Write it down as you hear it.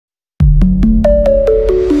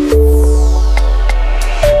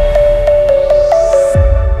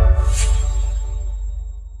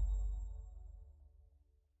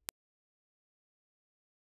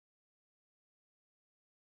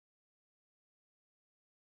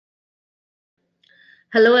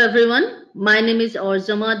Hello everyone, my name is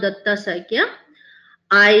Aryama Dutta Saikia.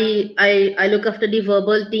 I look after the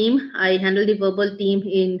verbal team. I handle the verbal team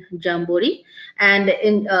in Jamboree. And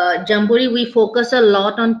in Jamboree, we focus a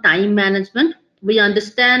lot on time management. We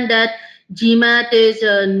understand that GMAT is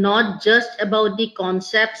not just about the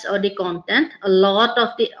concepts or the content. A lot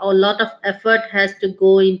of effort has to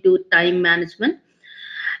go into time management.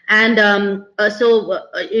 And a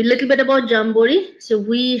little bit about Jamboree. So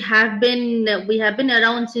we have been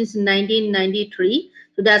around since 1993.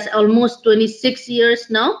 So that's almost 26 years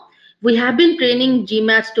now. We have been training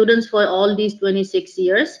GMAT students for all these 26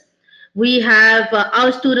 years. We have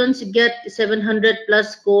our students get 700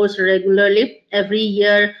 plus scores regularly every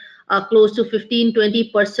year. Close to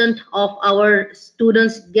 15-20% of our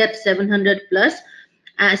students get 700 plus.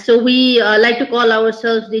 So we like to call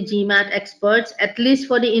ourselves the GMAT experts. At least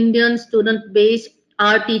for the Indian student base,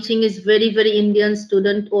 our teaching is very, very Indian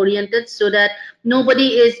student oriented, so that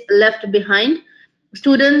nobody is left behind.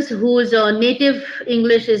 Students whose native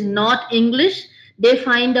English is not English, they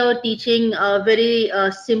find our teaching very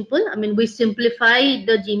simple. I mean, we simplify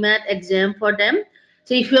the GMAT exam for them.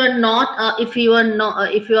 So if you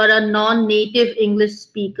are a non-native English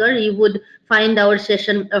speaker, you would find our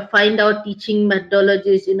teaching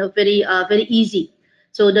methodologies, very easy.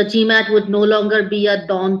 So the GMAT would no longer be a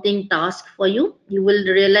daunting task for you. You will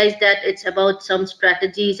realize that it's about some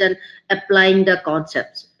strategies and applying the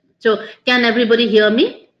concepts. So can everybody hear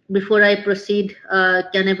me? Before I proceed,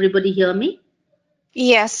 can everybody hear me?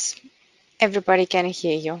 Yes, everybody can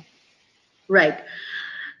hear you. Right.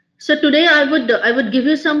 So today I would give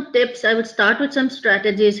you some tips. I would start with some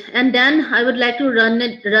strategies, and then I would like to run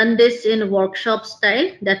this in workshop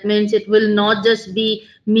style. That means it will not just be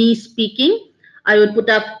me speaking. I would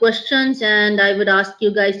put up questions and I would ask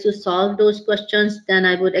you guys to solve those questions. Then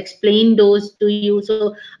I would explain those to you.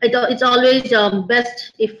 So it's always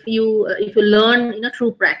best if you learn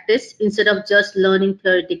through practice instead of just learning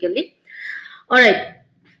theoretically. All right.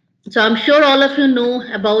 So I'm sure all of you know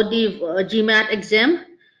about the GMAT exam.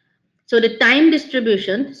 So the time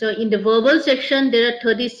distribution. So in the verbal section, there are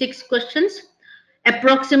 36 questions.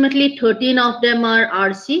 Approximately 13 of them are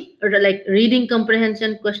RC, or like reading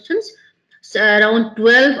comprehension questions. So around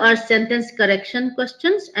 12 are sentence correction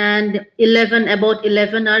questions, and 11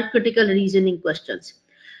 are critical reasoning questions.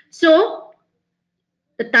 So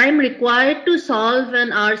the time required to solve an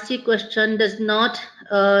RC question does not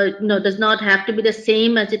have to be the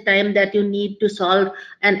same as the time that you need to solve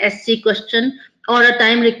an SC question, or a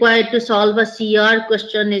time required to solve a CR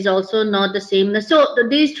question is also not the same. So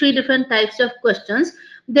these three different types of questions,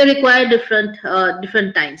 they require different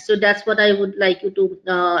times. So that's what I would like you to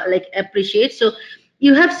appreciate. So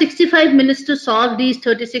you have 65 minutes to solve these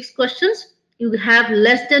 36 questions. You have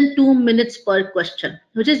less than 2 minutes per question,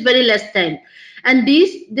 which is very less time. And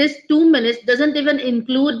this 2 minutes doesn't even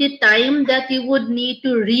include the time that you would need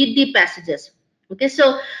to read the passages. Okay,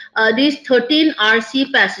 so these 13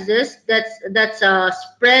 RC passages, that's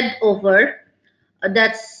spread over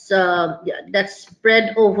that's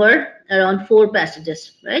spread over around 4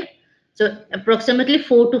 passages, right? So approximately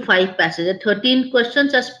 4 to 5 passages. 13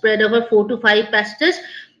 questions are spread over 4 to 5 passages,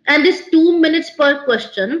 and this 2 minutes per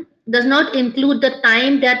question does not include the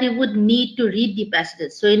time that you would need to read the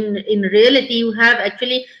passages. So in reality, you have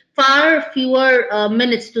actually far fewer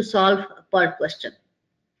minutes to solve per question.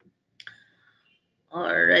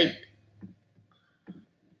 All right.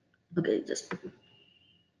 Okay, just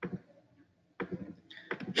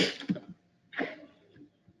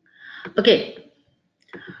okay.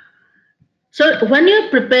 So when you're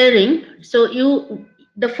preparing,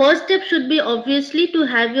 the first step should be obviously to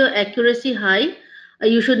have your accuracy high.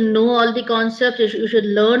 You should know all the concepts. You should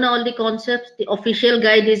learn all the concepts. The official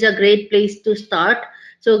guide is a great place to start.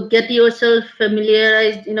 So get yourself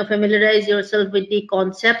familiarize yourself with the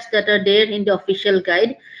concepts that are there in the official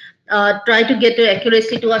guide. Try to get your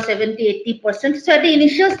accuracy to a 70-80%. So at the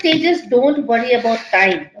initial stages, don't worry about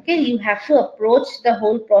time. Okay, you have to approach the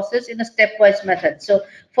whole process in a stepwise method. So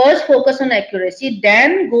first focus on accuracy,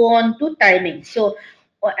 then go on to timing. So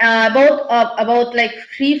about like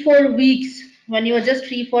 3-4 weeks, when you are just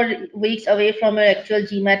 3-4 weeks away from your actual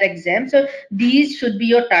GMAT exam, so these should be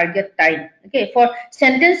your target time. Okay, for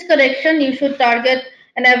sentence correction, you should target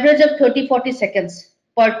an average of 30-40 seconds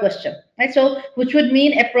per question, right? So which would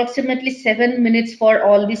mean approximately 7 minutes for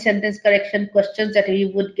all the sentence correction questions that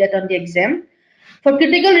you would get on the exam. For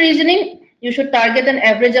critical reasoning, you should target an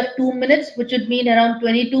average of 2 minutes, which would mean around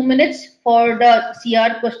 22 minutes for the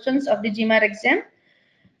CR questions of the GMAT exam.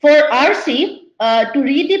 For RC, To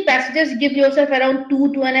read the passages, give yourself around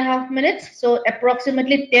 2.5 minutes. So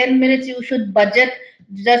approximately 10 minutes you should budget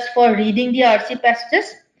just for reading the RC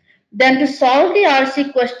passages. Then to solve the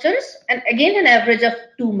RC questions, and again an average of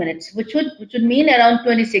 2 minutes, which would mean around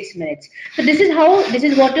 26 minutes. So this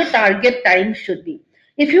is what your target time should be.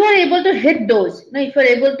 If you are able to hit those, if you are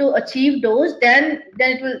able to achieve those, then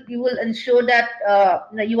you will ensure that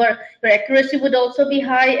your accuracy would also be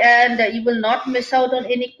high, and you will not miss out on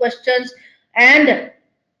any questions, and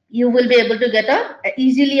you will be able to get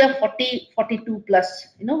easily a 42 plus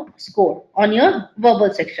score on your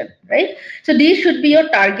verbal section, right? So these should be your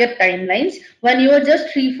target timelines when you are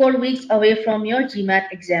just 3-4 weeks away from your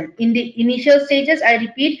GMAT exam. In the initial stages, I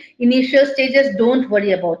repeat, initial stages, don't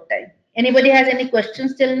worry about time. Anybody has any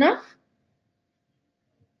questions till now?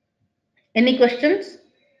 Any questions?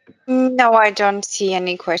 No, I don't see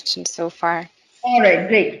any questions so far. All right,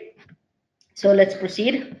 great. So let's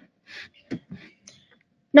proceed.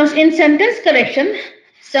 Now, in sentence correction,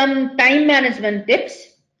 some time management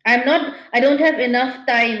tips. I don't have enough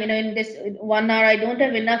time, in this 1 hour, I don't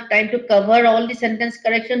have enough time to cover all the sentence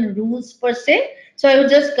correction rules per se. So I will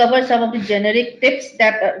just cover some of the generic tips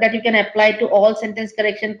that you can apply to all sentence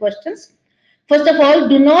correction questions. First of all,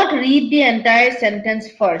 do not read the entire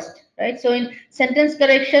sentence first, right? So in sentence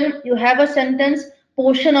correction, you have a sentence,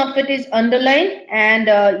 portion of it is underlined, and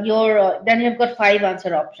then you've got 5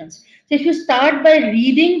 answer options. So if you start by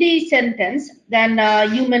reading the sentence, then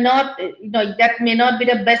you may not, that may not be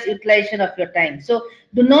the best utilization of your time. So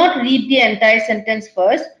do not read the entire sentence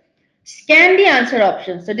first. Scan the answer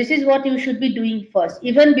options. So this is what you should be doing first.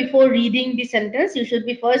 Even before reading the sentence, you should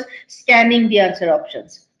be first scanning the answer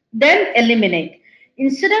options. Then eliminate.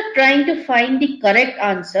 Instead of trying to find the correct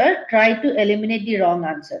answer, try to eliminate the wrong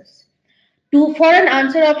answers. For an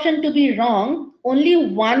answer option to be wrong, only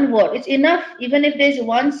one word. It's enough. Even if there's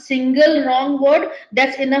one single wrong word,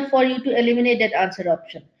 that's enough for you to eliminate that answer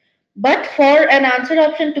option. But for an answer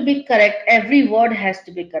option to be correct, every word has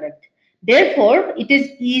to be correct. Therefore, it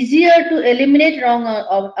is easier to eliminate wrong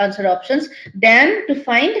answer options than to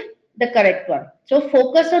find the correct one. So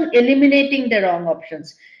focus on eliminating the wrong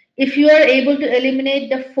options. If you are able to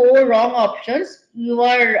eliminate the 4 wrong options, you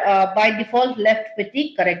are by default left with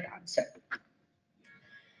the correct answer.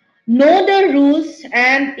 Know the rules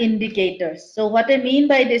and indicators. So what I mean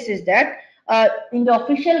by this is that in the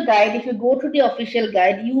official guide, if you go to the official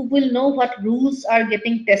guide, you will know what rules are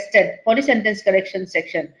getting tested for the sentence correction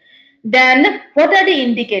section. Then what are the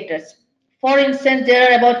indicators? For instance,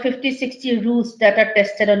 there are about 50-60 rules that are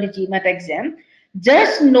tested on the GMAT exam.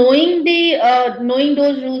 Just knowing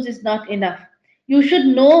those rules is not enough. You should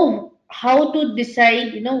know how to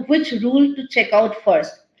decide, which rule to check out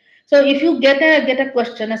first. So if you get a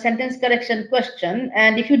question, a sentence correction question,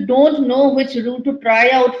 and if you don't know which rule to try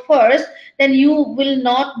out first, then you will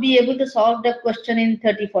not be able to solve the question in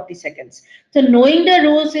 30-40 seconds. So knowing the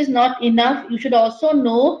rules is not enough. You should also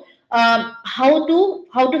know how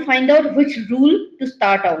to find out which rule to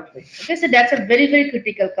start out with. Okay, so that's a very, very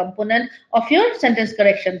critical component of your sentence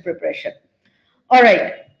correction preparation. All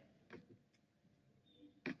right.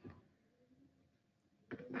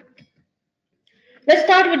 Let's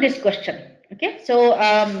start with this question. Okay, so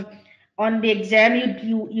on the exam,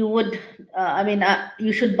 you would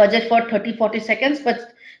you should budget for 30-40 seconds,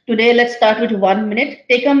 but today let's start with 1 minute.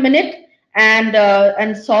 Take a minute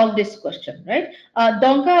and solve this question, right?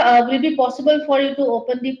 Donka, will it be possible for you to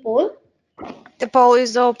open the poll? The poll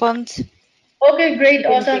is opened. Okay, great,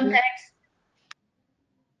 awesome, Printing. thanks.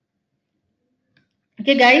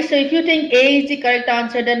 Okay, guys, so if you think A is the correct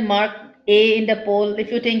answer, then mark A in the poll.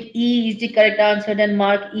 If you think E is the correct answer, then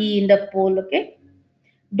mark E in the poll. Okay.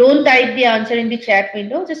 Don't type the answer in the chat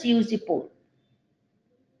window, just use the poll.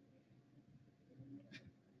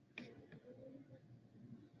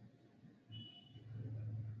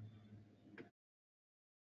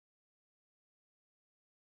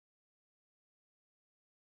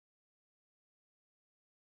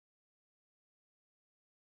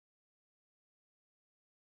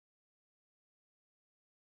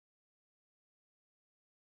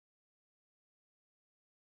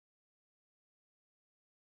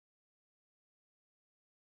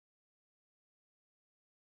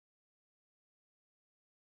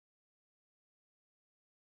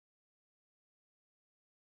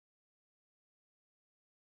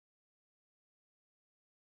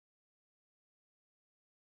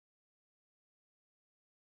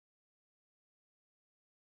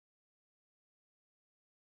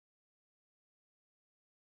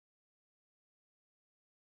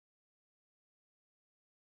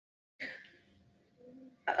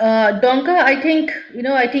 Donka, I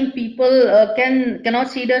think people cannot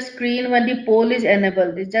see the screen when the poll is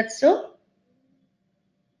enabled. Is that so?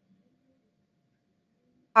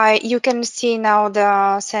 You can see now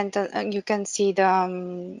the sentence. You can see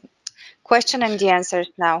the question and the answers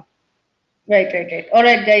now. Right, right, right. All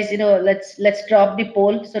right, guys. Let's drop the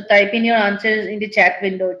poll. So type in your answers in the chat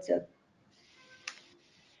window itself.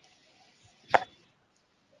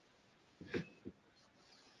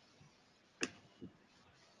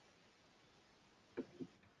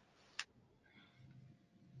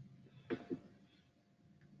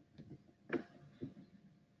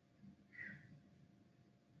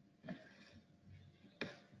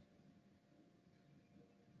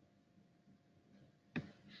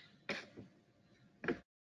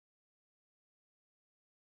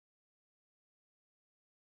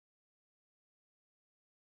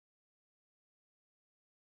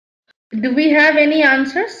 Do we have any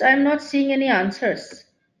answers? I'm not seeing any answers.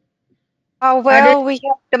 Are there? Well, we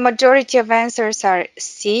have the majority of answers are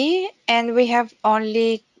C, and we have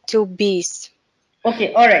only two Bs.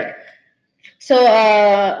 Okay, all right. So,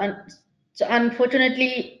 so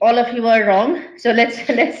unfortunately, all of you are wrong. So let's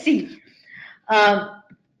see. Um,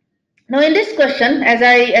 Now, in this question, as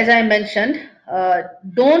I mentioned,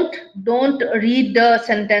 don't read the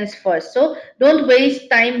sentence first. So don't waste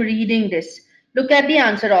time reading this. Look at the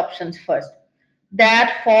answer options first.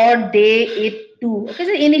 That for day it too. Okay,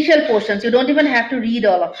 so initial portions. You don't even have to read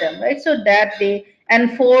all of them, right? So that day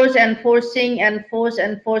enforce, enforcing, enforce,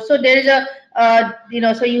 enforce. So there is a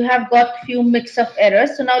so you have got few mix of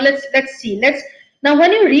errors. So now let's see. Let's now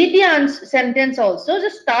when you read the answer, sentence also,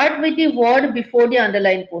 just start with the word before the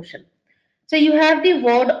underlined portion. So you have the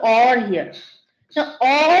word or here. Now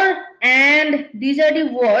or and these are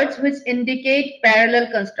the words which indicate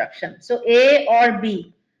parallel construction. So A or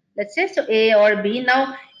B. Let's say so A or B.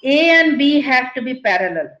 Now A and B have to be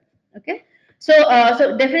parallel. Okay. So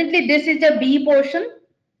definitely this is the B portion.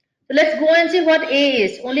 So let's go and see what A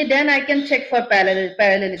is. Only then I can check for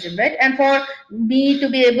parallelism, right? And for me to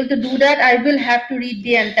be able to do that, I will have to read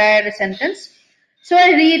the entire sentence. So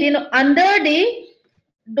I read, under the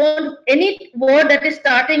don't any word that is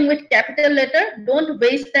starting with capital letter, don't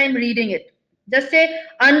waste time reading it. Just say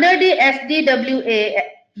under the SDWA,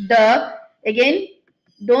 the again.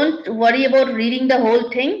 Don't worry about reading the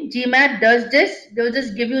whole thing. GMAT does this. They'll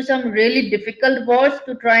just give you some really difficult words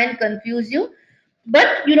to try and confuse you.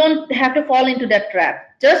 But you don't have to fall into that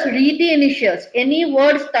trap. Just read the initials. Any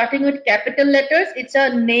word starting with capital letters, it's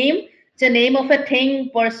a name. It's a name of a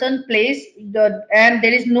thing, person, place, and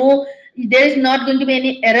there is not going to be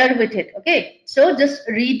any error with it. Okay, so just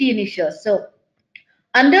read the initials. So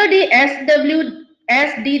under the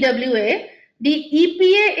SDWA, the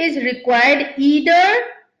EPA is required either,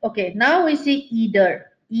 okay, now we see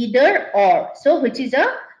either or. So which is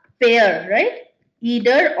a pair, right?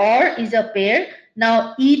 Either or is a pair.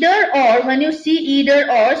 Now either or, when you see either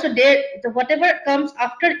or, so there, whatever comes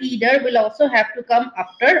after either will also have to come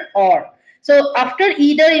after or. So after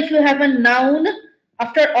either, if you have a noun,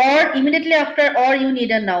 after or, immediately after or, you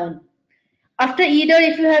need a noun. After either,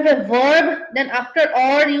 if you have a verb, then after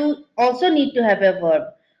or, you also need to have a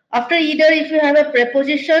verb. After either, if you have a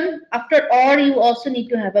preposition, after or, you also need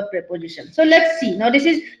to have a preposition. So let's see. Now this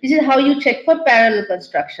is how you check for parallel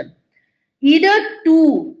construction. Either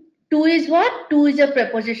to is what? To is a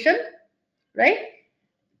preposition, right?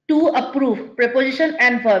 To approve, preposition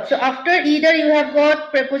and verb. So after either, you have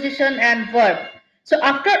got preposition and verb. So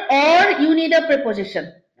after or, you need a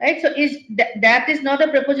preposition, right? So that is not a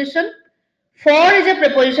preposition. For is a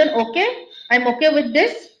preposition, okay. I'm okay with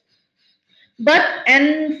this. But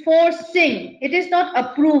enforcing, it is not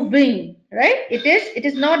approving, right? It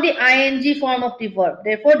is not the ing form of the verb.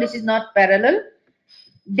 Therefore, this is not parallel.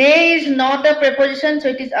 They is not a preposition, so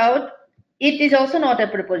it is out. It is also not a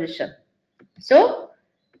preposition. So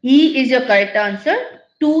E is your correct answer.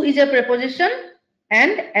 To is a preposition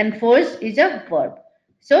and enforce is a verb.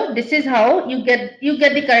 So this is how you get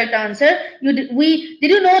the correct answer. Did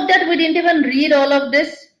you note that we didn't even read all of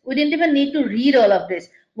this? We didn't even need to read all of this.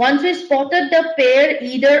 Once we spotted the pair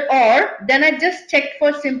either or, then I just checked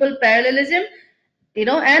for simple parallelism,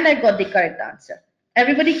 and I got the correct answer.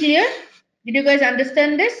 Everybody clear? Did you guys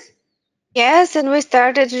understand this? Yes, and we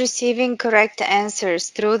started receiving correct answers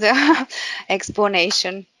through the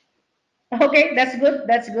explanation. Okay, that's good.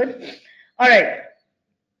 That's good. All right.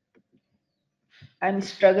 I'm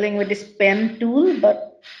struggling with this pen tool,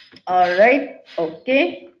 but all right.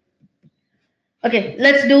 Okay. Okay,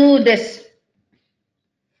 let's do this.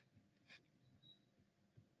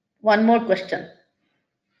 One more question.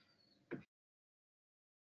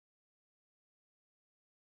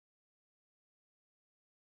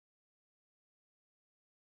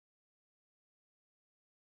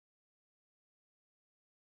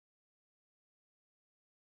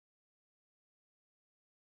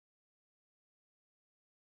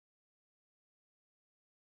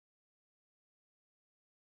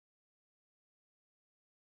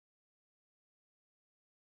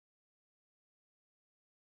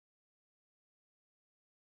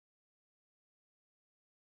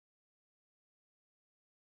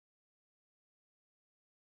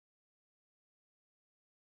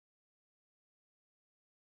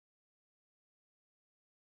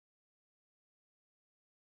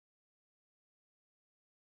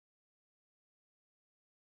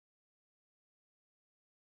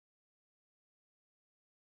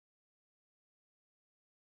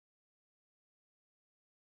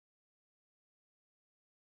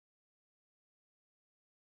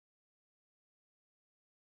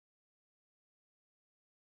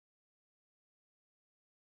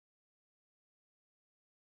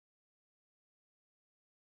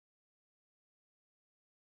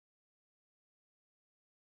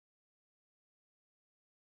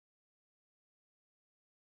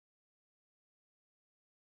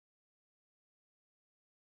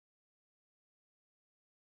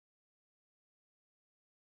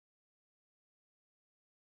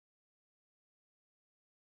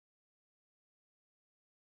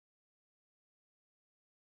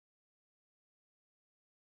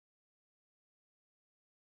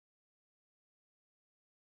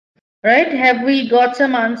 Right? Have we got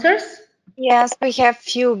some answers? Yes, we have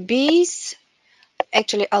few B's,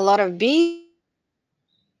 actually a lot of B's.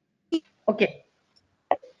 Okay.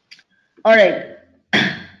 All right.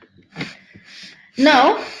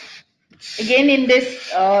 Now, again in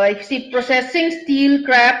this, I see processing steel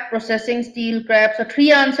crab. So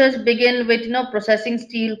three answers begin with processing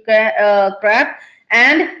steel crab,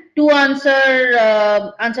 and two answer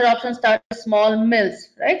options start with small mills,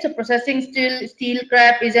 right? So processing steel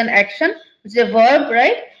crab is an action, which is a verb,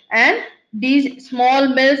 right? And these small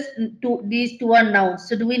mills, these two are nouns.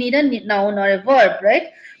 So do we need a noun or a verb,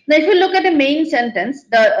 right? Now, if you look at the main sentence,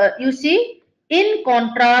 the you see in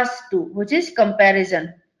contrast to, which is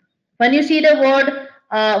comparison. When you see the words,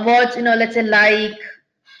 let's say like,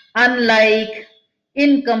 unlike,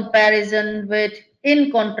 in comparison with, in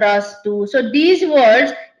contrast to, so these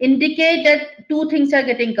words indicate that two things are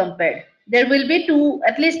getting compared. There will be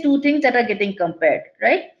at least two things that are getting compared,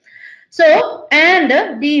 right? So, and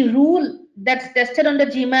the rule that's tested on the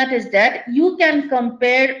GMAT is that you can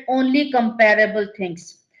compare only comparable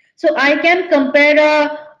things. So I can compare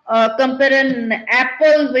an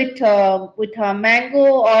apple with a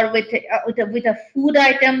mango, or with a food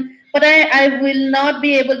item, but I will not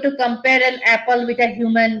be able to compare an apple with a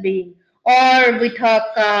human being or with a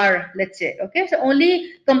car, let's say. Okay, so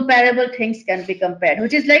only comparable things can be compared,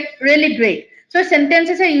 which is like really great. So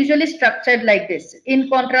sentences are usually structured like this, in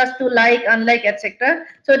contrast to, like, unlike, etc.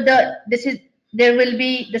 So the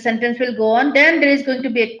sentence will go on, then there is going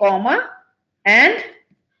to be a comma, and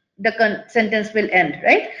the sentence will end,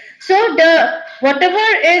 right? So the whatever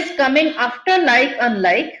is coming after like,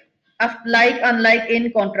 unlike,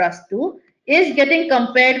 in contrast to, is getting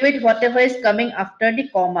compared with whatever is coming after the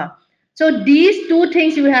comma. So these two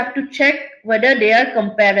things you have to check whether they are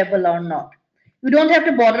comparable or not. You don't have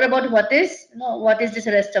to bother about what is this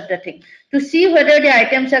rest of the thing. To see whether the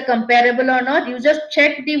items are comparable or not, you just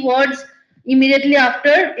check the words immediately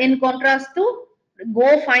after, in contrast to,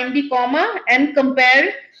 go find the comma and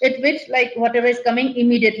compare it with like whatever is coming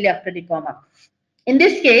immediately after the comma. In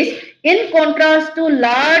this case, in contrast to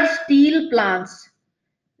large steel plants.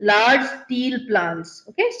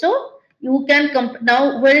 Okay, so you can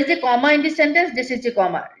now, where is the comma in this sentence? This is the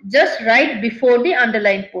comma, just right before the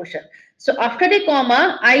underlined portion. So after the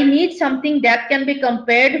comma, I need something that can be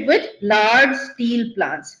compared with large steel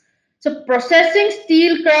plants. So processing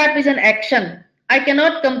steel scrap is an action. I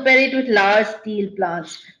cannot compare it with large steel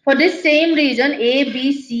plants. For this same reason, A,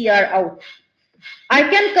 B, C are out. I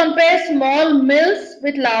can compare small mills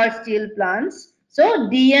with large steel plants. So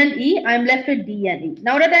D and E, I'm left with D and E.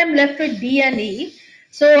 Now that I'm left with D and E,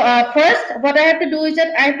 so first what I have to do is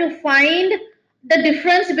that I have to find the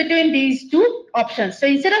difference between these two options. So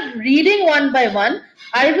instead of reading one by one,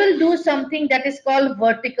 I will do something that is called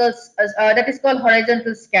that is called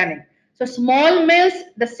horizontal scanning. So small mills,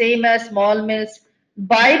 the same as small mills.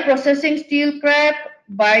 By processing steel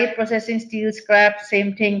scrap,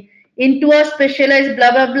 same thing. Into a specialized,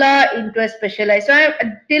 blah blah blah, into a specialized. So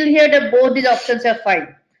till here, both these options are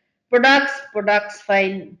fine. Products,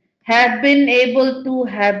 fine. Have been able to.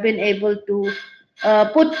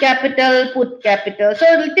 Put capital. So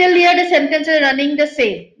till here, the sentences are running the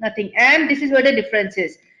same, nothing. And this is where the difference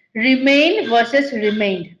is: remain versus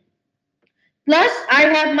remained. Plus, I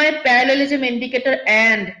have my parallelism indicator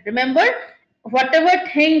and. Remember, whatever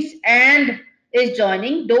things and is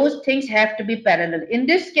joining, those things have to be parallel. In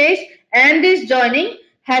this case, and is joining,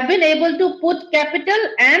 have been able to put capital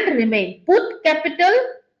and remain. Put capital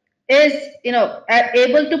is,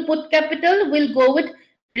 able to put capital will go with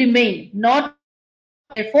remain, not and.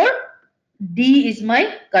 Therefore, D is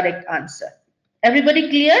my correct answer. Everybody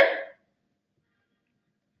clear?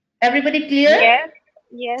 Everybody clear? Yes,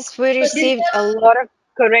 yes, we So this received a lot of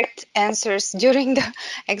correct answers during the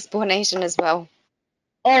explanation as well.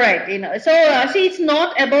 All right, so see, it's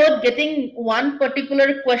not about getting one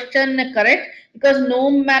particular question correct, because no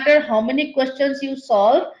matter how many questions you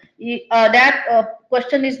solve, that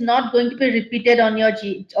question is not going to be repeated on your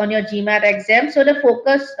GMAT exam. So the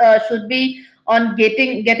focus should be on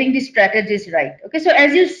getting the strategies right. Okay, so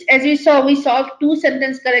as you saw, we solved two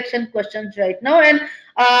sentence correction questions right now, and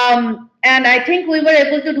I think we were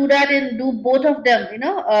able to do both of them,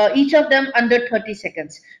 each of them under 30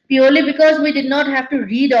 seconds, purely because we did not have to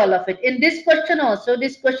read all of it. In this question also,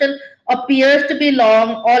 this question appears to be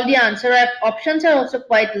long. All the options are also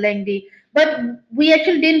quite lengthy, but we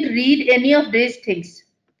actually didn't read any of these things,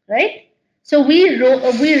 right? So we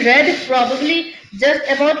read probably just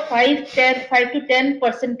about 5 to 10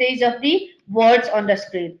 percentage of the words on the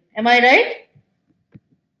screen. Am I right?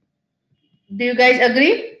 Do you guys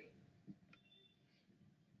agree?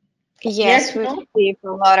 Yes, Yes, we no? receive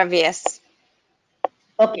a lot of yes.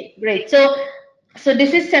 Okay, great. So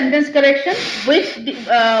this is sentence correction, which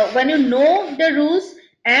when you know the rules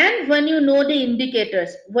and when you know the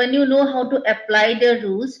indicators, when you know how to apply the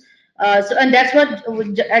rules. And that's what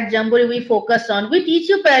at Jamboree we focus on. We teach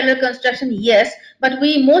you parallel construction, yes, but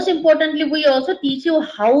we most importantly we also teach you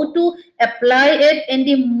how to apply it in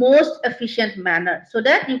the most efficient manner, so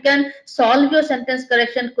that you can solve your sentence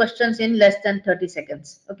correction questions in less than 30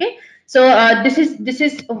 seconds. Okay, so this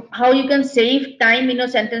is how you can save time in your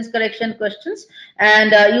sentence correction questions,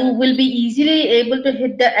 and you will be easily able to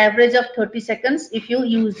hit the average of 30 seconds if you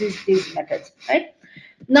use these methods, right?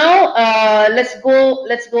 Now let's go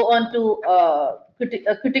on to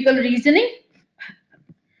critical reasoning.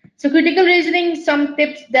 So critical reasoning, some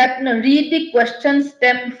tips that, read the question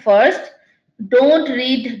stem first.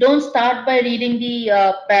 Don't start by reading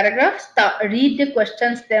the paragraph. Read the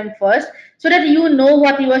question stem first, so that you know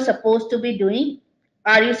what you are supposed to be doing.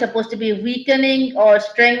 Are you supposed to be weakening or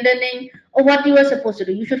strengthening, or what you are supposed to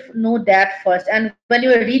do? You should know that first. And when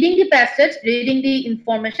you are reading the passage, reading the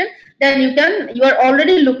information, then you are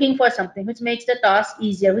already looking for something, which makes the task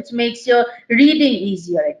easier, which makes your reading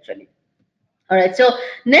easier actually. All right. So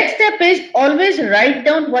next step is always write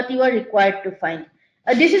down what you are required to find.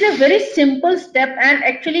 This is a very simple step, and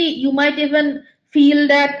actually you might even feel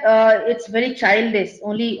that it's very childish.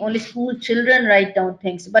 Only school children write down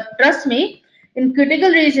things. But trust me, in critical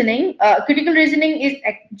reasoning is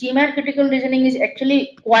GMAT critical reasoning is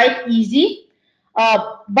actually quite easy,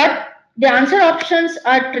 but the answer options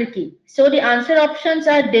are tricky. So the answer options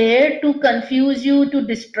are there to confuse you, to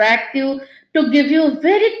distract you, to give you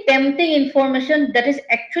very tempting information that is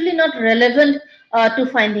actually not relevant to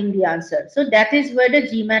finding the answer. So that is where the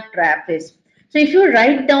GMAT trap is. So if you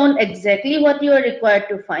write down exactly what you are required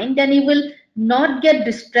to find, then you will not get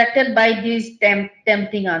distracted by these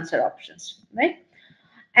tempting answer options, right?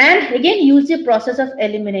 And again, use the process of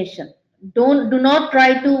elimination. Do not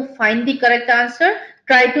try to find the correct answer.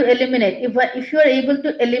 Try to eliminate. If you are able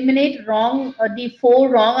to eliminate wrong the four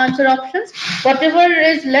wrong answer options, whatever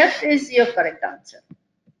is left is your correct answer.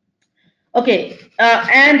 Okay,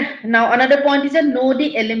 and now another point is that know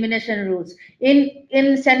the elimination rules.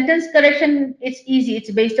 In sentence correction, it's easy.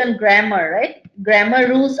 It's based on grammar, right? Grammar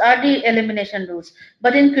rules are the elimination rules.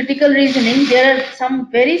 But in critical reasoning, there are some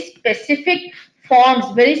very specific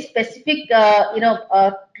forms, very specific,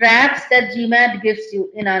 traps that GMAT gives you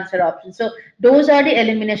in answer options. So those are the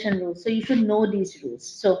elimination rules. So you should know these rules.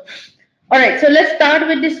 So all right, so let's start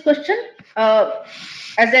with this question.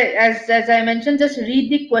 As I mentioned, just read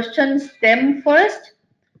the question stem first.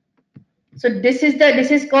 So this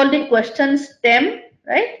is called the question stem,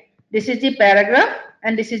 right? This is the paragraph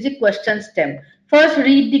and this is the question stem. First,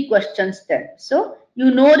 read the question stem. So you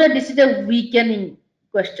know that this is a weakening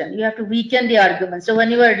question. You have to weaken the argument. So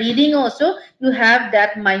when you are reading, also you have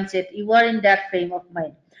that mindset. You are in that frame of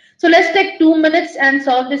mind. So let's take 2 minutes and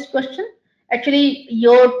solve this question. Actually,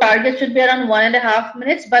 your target should be around 1.5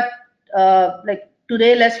 minutes, but like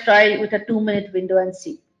today, let's try with a 2 minute window and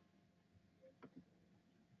see.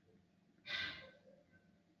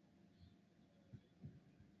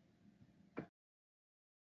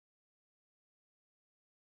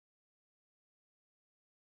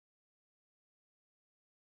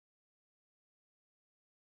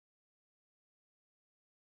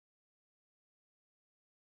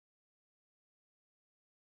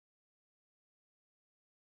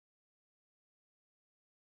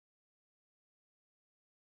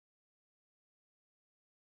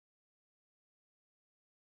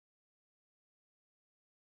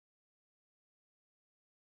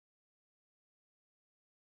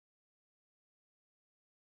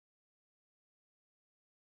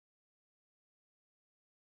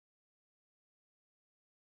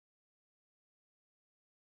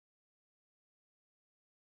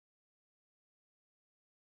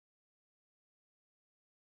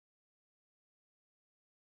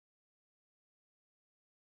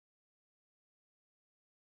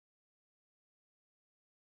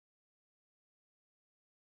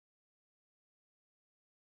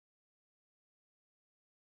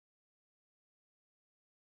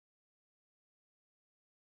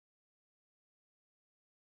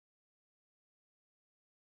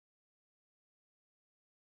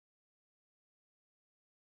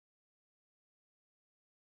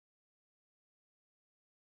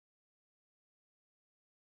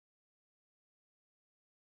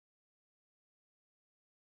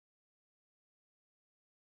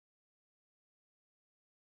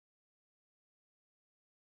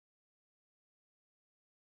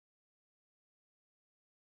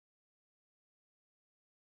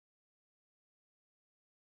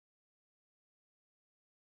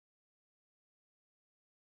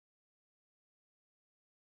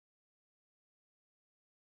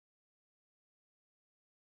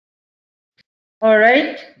 All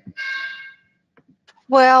right.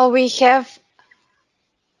 Well, we have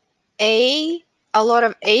a lot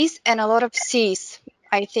of A's and a lot of C's.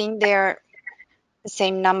 I think they're the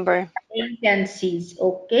same number. A's and C's.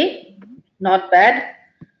 Okay. Not bad.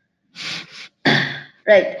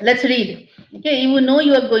 Right. Let's read. Okay. You know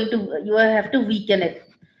you are going to, you have to weaken it.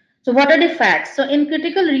 So what are the facts? So in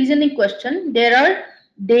critical reasoning question, there are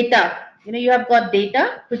data. You know, you have got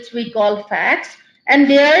data, which we call facts, and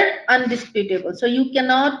they are undisputable. So you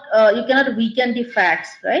cannot weaken the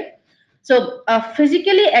facts, right? So a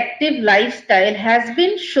physically active lifestyle has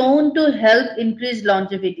been shown to help increase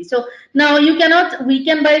longevity. So now you cannot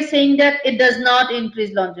weaken by saying that it does not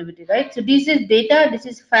increase longevity, right? So this is data, this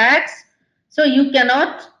is facts. So you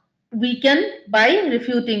cannot weaken by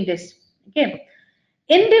refuting this. Okay.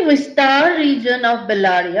 In the Vistar region of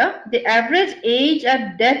Bellaria, the average age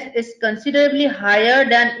at death is considerably higher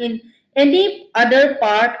than in any other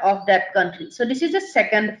part of that country. So this is the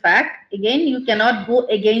second fact. Again, you cannot go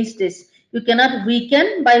against this. You cannot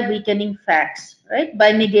weaken by weakening facts, right?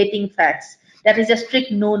 By negating facts. That is a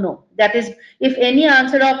strict no-no. That is, if any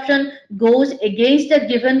answer option goes against the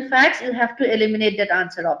given facts, you have to eliminate that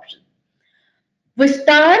answer option.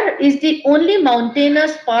 Vistar is the only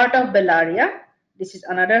mountainous part of Bellaria. This is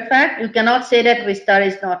another fact. You cannot say that Vistar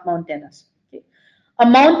is not mountainous. Okay. A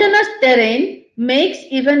mountainous terrain makes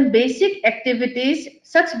even basic activities,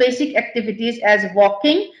 such basic activities as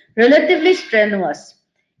walking, relatively strenuous.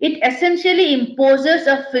 It essentially imposes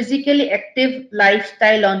a physically active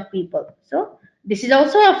lifestyle on people. So, this is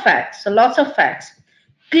also a fact. So, lots of facts.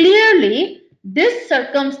 Clearly, this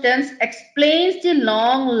circumstance explains the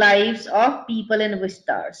long lives of people in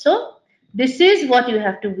Vistar. So, this is what you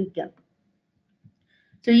have to weaken.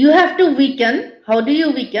 So you have to weaken. How do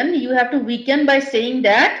you weaken? You have to weaken by saying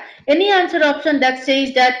that any answer option that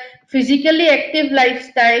says that physically active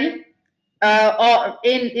lifestyle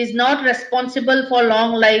is not responsible for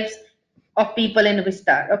long lives of people in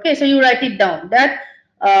Vistar. Okay, so you write it down. That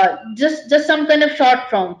just some kind of short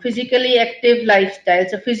form, physically active lifestyle.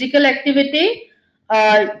 So physical activity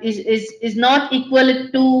is not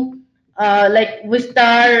equal to like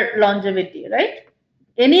Vistar longevity, right?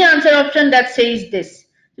 Any answer option that says this.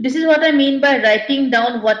 This is what I mean by writing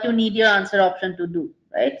down what you need your answer option to do,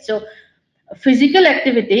 right? So physical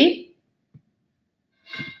activity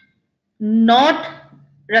not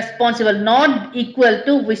responsible, not equal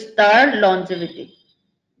to Vistar longevity.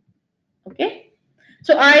 Okay.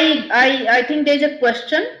 So I think there's a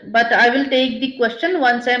question, but I will take the question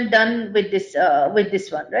once I'm done with this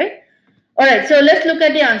one, right? All right. So let's look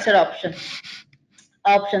at the answer options.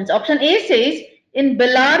 Option A says in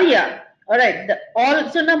Bellaria. All right.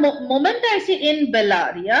 So now moment I see in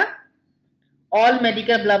Bellaria, all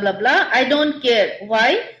medical blah blah blah. I don't care.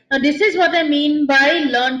 Why? Now this is what I mean by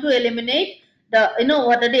learn to eliminate the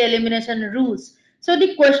what are the elimination rules. So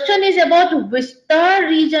the question is about Vistar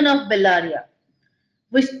region of Bellaria.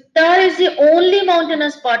 Vistar is the only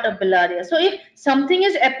mountainous part of Bellaria. So if something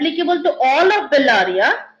is applicable to all of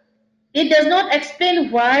Bellaria, it does not explain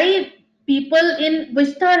why people in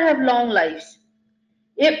Vistar have long lives.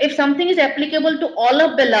 If something is applicable to all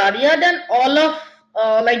of Bellaria, then all of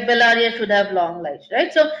like Bellaria should have long lives,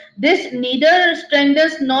 right? So this neither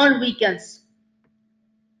strengthens nor weakens.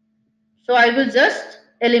 So I will just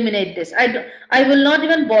eliminate this. I will not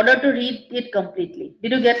even bother to read it completely.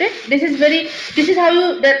 Did you get it? This is how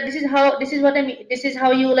you that this is what I mean. This is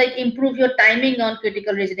how you like improve your timing on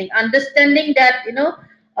critical reasoning. Understanding that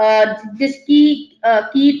this key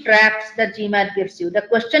traps that GMAT gives you. The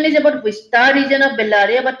question is about Vistar region of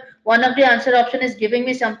Bellaria, but one of the answer option is giving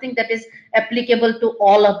me something that is applicable to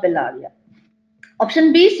all of Bellaria.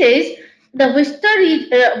 Option B says the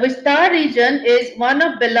Vistar region is one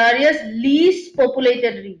of Bellaria's least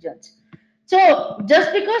populated regions. So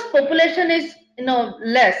just because population is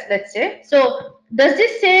less, let's say, so does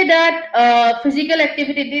this say that physical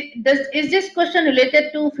activity is this question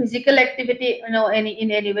related to physical activity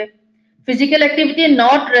in any way? Physical activity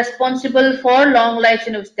not responsible for long lives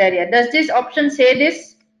in Wisteria. Does this option say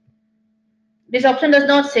this? This option does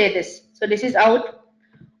not say this. So this is out.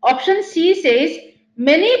 Option C says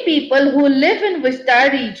many people who live in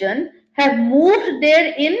Vistar region have moved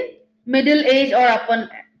there in middle age or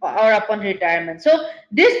upon retirement. So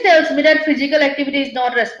this tells me that physical activity is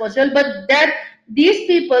not responsible, but that these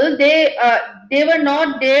people they were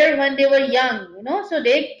not there when they were young, so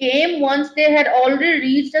they came once they had already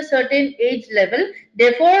reached a certain age level.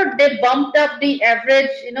 Therefore, they bumped up the average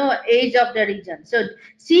age of the region. So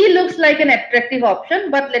C looks like an attractive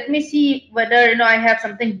option, but let me see whether I have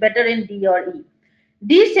something better in D or E.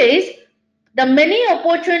 D says The many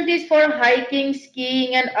opportunities for hiking,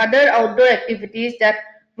 skiing, and other outdoor activities that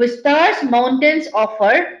Vistar's mountains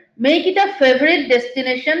offer make it a favorite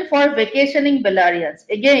destination for vacationing Bellarians.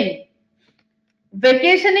 Again,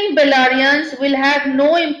 vacationing Bellarians will have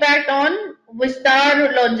no impact on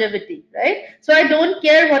Vistar longevity, right? So I don't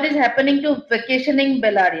care what is happening to vacationing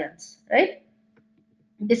Bellarians, right?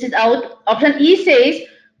 This is out. Option E says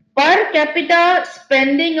per capita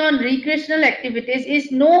spending on recreational activities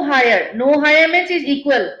is no higher. No higher means is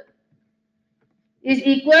equal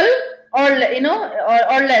or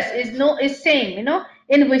or less is no is same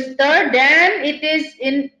in Vistar than it is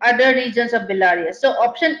in other regions of Belarus. So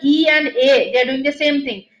option E and A, they are doing the same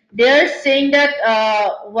thing. They are saying that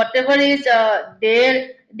whatever is they're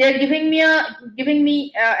giving me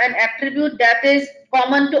an attribute that is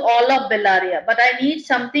common to all of Bellaria, but I need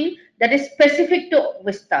something that is specific to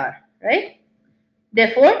Vistar, right?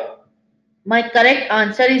 Therefore, my correct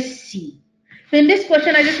answer is C. So in this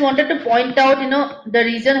question, I just wanted to point out, the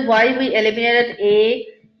reason why we eliminated A,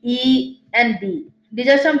 E, and B. These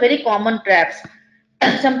are some very common traps.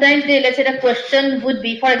 Sometimes let's say the question would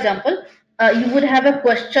be, for example, you would have a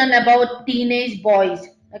question about teenage boys,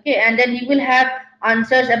 okay, and then you will have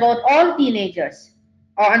answers about all teenagers,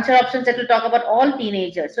 or answer options that will talk about all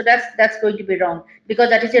teenagers. So that's going to be wrong because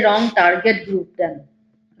that is a wrong target group then.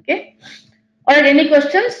 Okay. All right. Any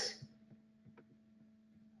questions?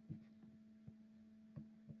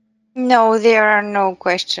 No, there are no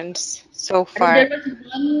questions so I think there far. was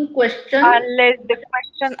one question.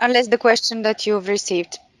 Unless the question that you've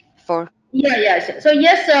received for. Yeah, yeah. So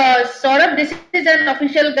yes, Saurabh, this is an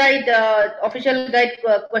official guide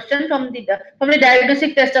question from the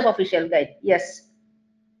diagnostic test of official guide. Yes.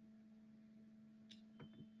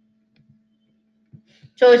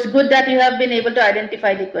 So it's good that you have been able to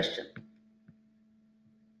identify the question.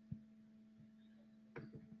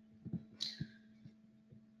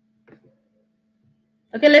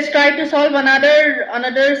 Okay, let's try to solve another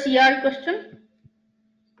CR question.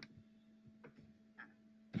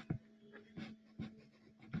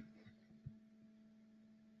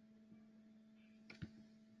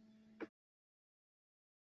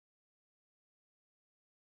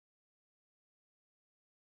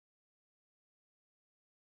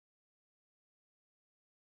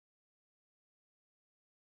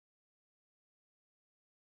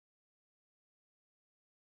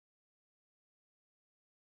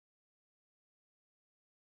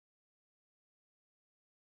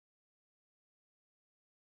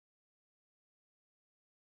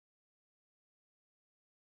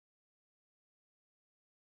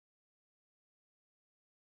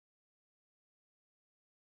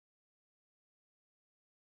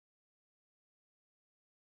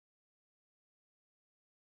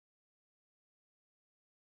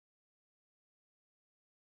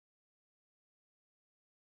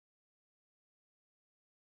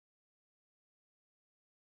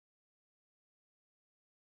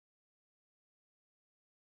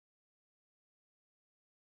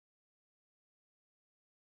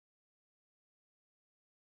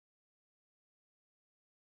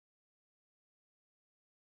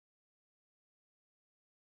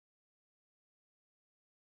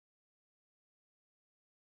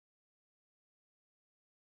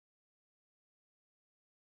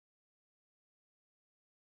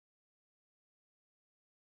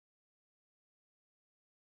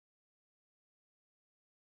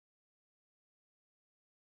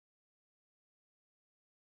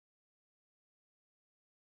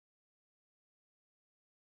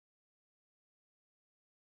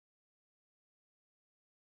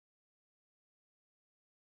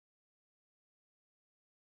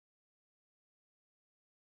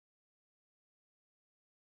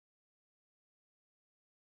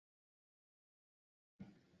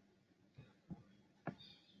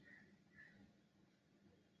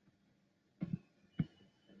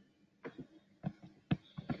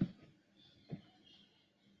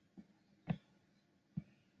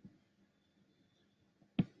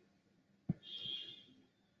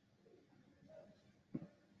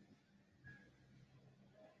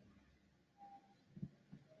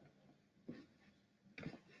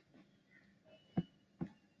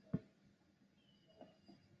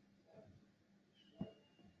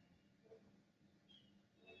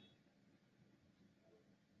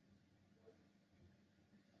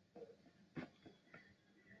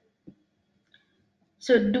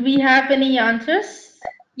 So do we have any answers?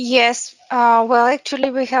 Yes, well, actually,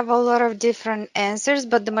 we have a lot of different answers,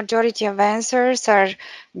 but the majority of answers are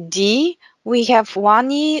D. We have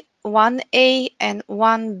 1E, 1A, and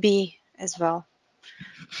 1B as well.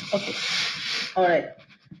 Okay. All right.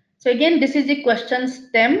 So again, this is the question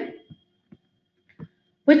stem.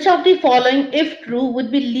 Which of the following, if true,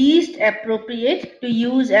 would be least appropriate to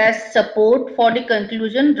use as support for the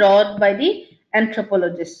conclusion drawn by the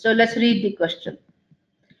anthropologist? So let's read the question.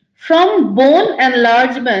 From bone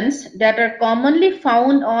enlargements that are commonly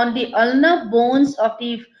found on the ulnar bones of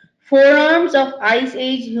the forearms of Ice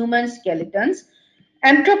Age human skeletons,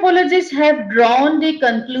 anthropologists have drawn the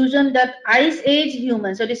conclusion that Ice Age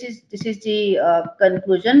humans. So this is the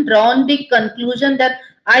conclusion. Drawn the conclusion that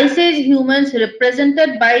Ice Age humans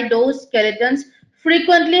represented by those skeletons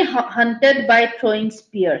frequently hunted by throwing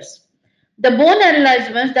spears. The bone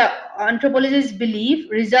enlargements, the anthropologists believe,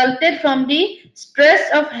 resulted from the stress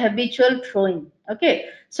of habitual throwing. Okay,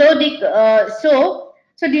 so there are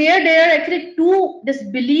actually two. This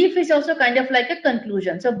belief is also kind of like a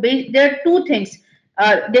conclusion. So there are two things.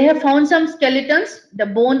 They have found some skeletons, the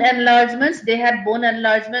bone enlargements. They had bone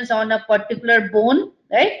enlargements on a particular bone,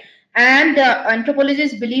 right? And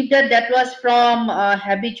anthropologists believe that that was from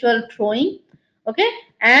habitual throwing. Okay,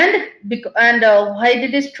 and why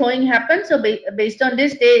did this throwing happen? So based on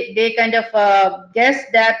this, they kind of guessed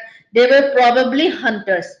that they were probably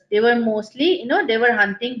hunters. They were mostly, they were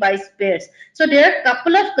hunting by spears. So there are a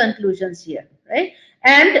couple of conclusions here, right?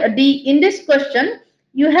 And the in this question,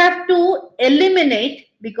 you have to eliminate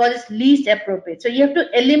because it's least appropriate. So you have to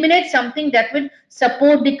eliminate something that will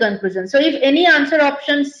support the conclusion. So if any answer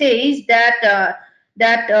option says that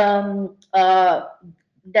that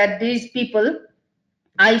these people,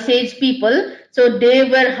 Ice Age people, so they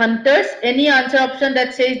were hunters. Any answer option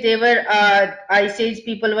that says they were Ice Age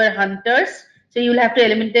people were hunters, so you'll have to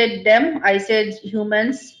eliminate them. Ice Age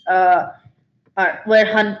humans were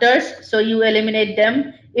hunters, so you eliminate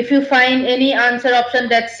them. If you find any answer option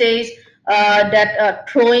that says that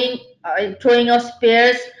throwing of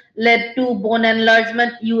spears led to bone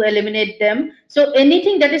enlargement, you eliminate them. So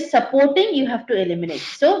anything that is supporting, you have to eliminate.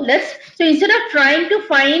 So instead of trying to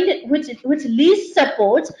find which least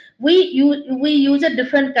supports, we use a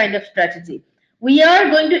different kind of strategy. We are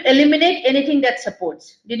going to eliminate anything that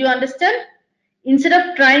supports. Did you understand? Instead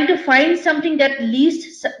of trying to find something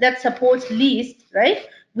that supports least, right,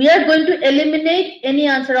 we are going to eliminate any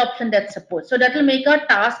answer option that supports. So that will make our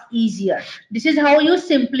task easier. This is how you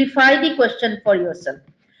simplify the question for yourself.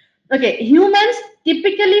 Okay, humans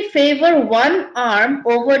typically favor one arm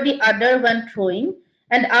over the other when throwing,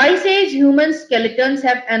 and Ice Age human skeletons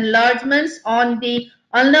have enlargements on the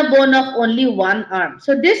ulnar bone of only one arm.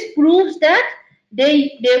 So this proves that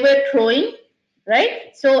they were throwing,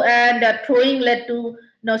 right? So and throwing led to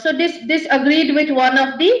no. So this agreed with one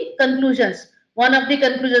of the conclusions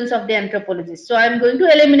of the anthropologist. So I'm going to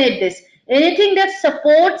eliminate this. Anything that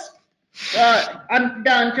supports the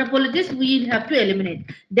anthropologist, we have to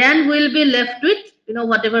eliminate. Then we'll be left with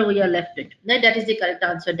whatever we are left with. Right? That is the correct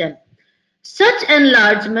answer. Then such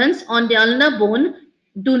enlargements on the ulnar bone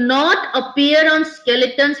do not appear on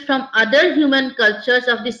skeletons from other human cultures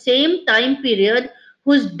of the same time period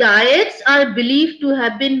whose diets are believed to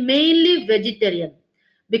have been mainly vegetarian.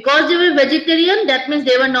 Because they were vegetarian, that means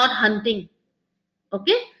they were not hunting.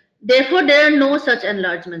 Okay, therefore there are no such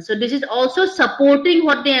enlargements. So this is also supporting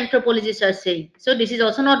what the anthropologists are saying. So this is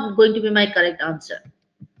also not going to be my correct answer.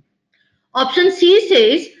 Option C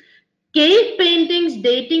says cave paintings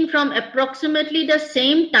dating from approximately the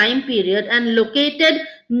same time period and located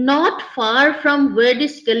not far from where the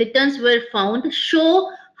skeletons were found show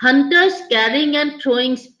hunters carrying and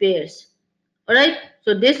throwing spears. Alright,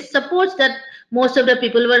 so this supports that most of the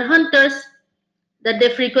people were hunters, that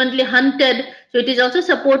they frequently hunted. So it is also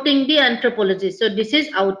supporting the anthropologist. So this is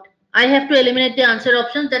out. I have to eliminate the answer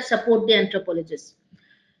options that support the anthropologist.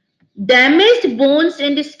 Damaged bones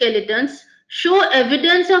in the skeletons show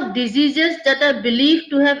evidence of diseases that are believed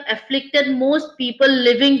to have afflicted most people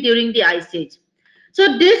living during the Ice Age.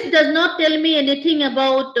 So this does not tell me anything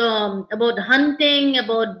about hunting,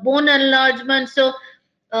 about bone enlargement. So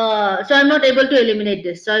I'm not able to eliminate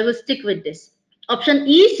this. So I will stick with this. Option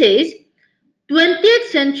E says 20th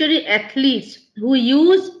century athletes who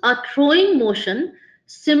use a throwing motion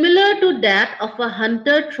similar to that of a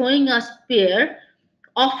hunter throwing a spear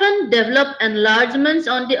often develop enlargements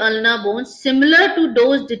on the ulnar bones similar to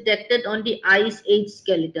those detected on the Ice Age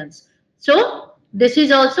skeletons. So this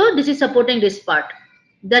is supporting this part,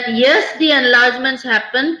 that yes, the enlargements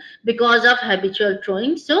happen because of habitual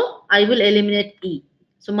throwing. So I will eliminate E.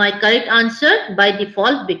 So my correct answer by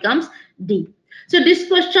default becomes D. So this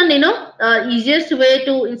question, easiest way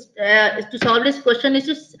to solve this question is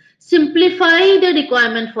to simplify the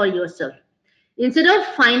requirement for yourself. Instead of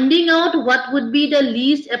finding out what would be the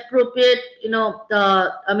least appropriate,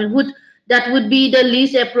 would that would be the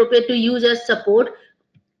least appropriate to use as support,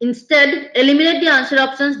 Instead, eliminate the answer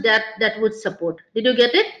options that would support. Did you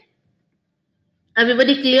get it?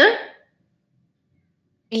 Everybody clear?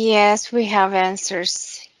 Yes, we have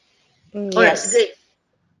answers. All right, Yes. great.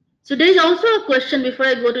 So there is also a question before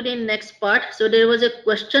I go to the next part. So there was a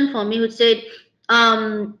question for me which said,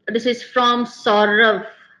 this is from Saurav.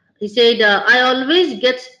 He said, I always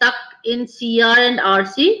get stuck in CR and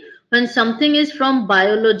RC when something is from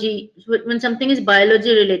biology, when something is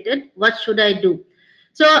biology related. What should I do?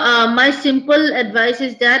 So my simple advice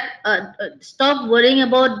is that stop worrying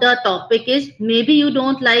about the topic. Is maybe you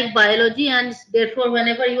don't like biology and therefore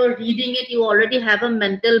whenever you are reading it, you already have a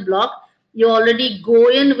mental block. You already go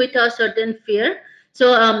in with a certain fear.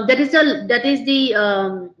 So that is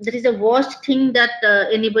the worst thing that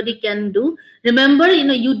anybody can do. Remember,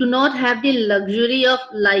 you do not have the luxury of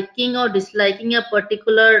liking or disliking a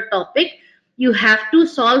particular topic. You have to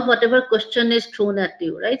solve whatever question is thrown at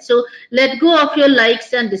you, right? So let go of your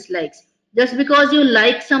likes and dislikes. Just because you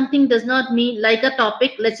like something does not mean, like a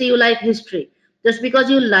topic, let's say you like history, just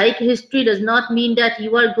because you like history does not mean that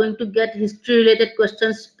you are going to get history related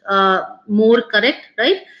questions more correct,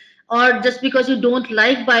 right? Or just because you don't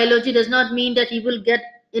like biology does not mean that you will get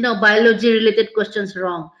biology related questions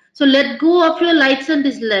wrong. So let go of your likes and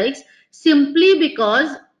dislikes, simply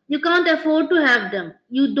because you can't afford to have them.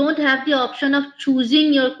 You don't have the option of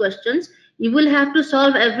choosing your questions. You will have to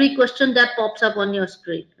solve every question that pops up on your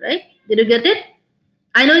screen, right? Did you get it?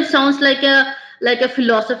 I know it sounds like a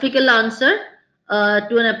philosophical answer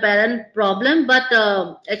to an apparent problem, but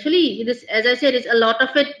actually, it is, as I said, it's a lot of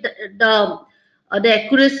it. The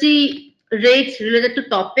accuracy rates related to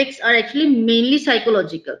topics are actually mainly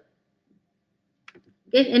psychological.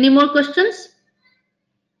 Okay, any more questions?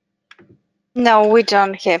 No, we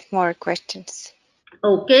don't have more questions.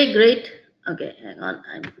 Okay, great. Okay, hang on.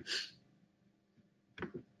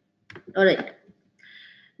 All right.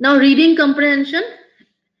 Now, reading comprehension.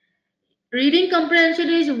 Reading comprehension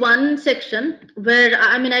is one section where,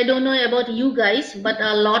 I mean, I don't know about you guys, but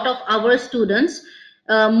a lot of our students,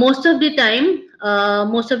 most of the time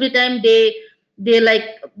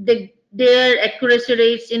their accuracy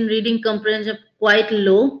rates in reading comprehension are quite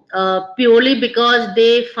low, purely because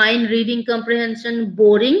they find reading comprehension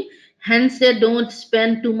boring. Hence, they don't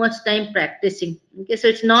spend too much time practicing. Okay, so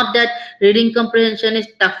it's not that reading comprehension is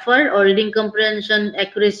tougher or reading comprehension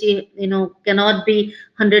accuracy, cannot be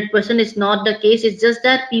 100%. It's not the case. It's just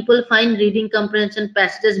that people find reading comprehension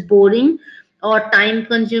passages boring or time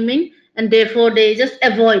consuming, and therefore they just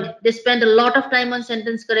avoid. They spend a lot of time on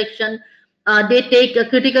sentence correction. They take a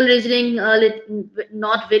critical reasoning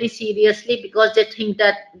not very seriously because they think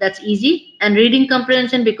that that's easy, and reading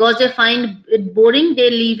comprehension, because they find it boring, they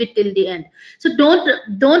leave it till the end. So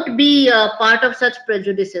don't be part of such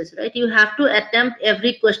prejudices, right? You have to attempt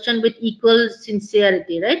every question with equal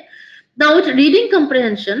sincerity, right? Now, with reading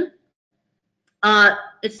comprehension,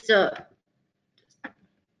 it's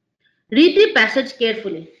read the passage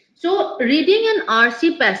carefully. So, reading an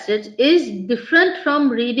RC passage is different from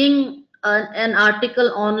reading an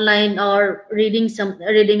article online or reading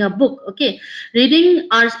a book. Okay, reading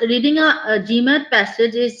a GMAT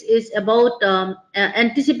passage is about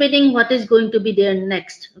anticipating what is going to be there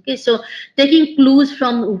next. Okay, so taking clues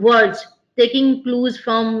from words, taking clues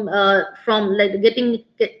from like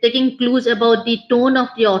taking clues about the tone of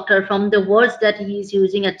the author from the words that he is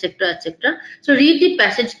using, etc., etc. So read the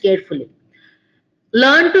passage carefully.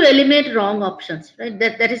 Learn to eliminate wrong options, right?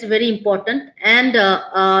 That is very important. And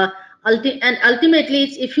ultimately,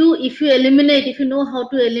 it's if you eliminate, if you know how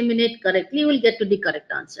to eliminate correctly, you will get to the correct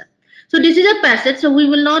answer. So this is a passage, so we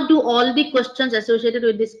will not do all the questions associated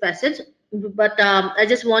with this passage, but I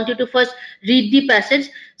just want you to first read the passage.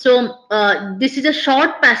 So this is a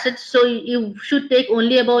short passage, so you should take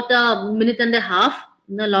only about a minute and a half.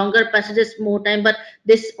 The longer passages more time, but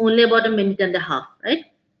this only about a minute and a half, right?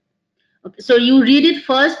 Okay, so you read it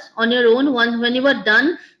first on your own. When you are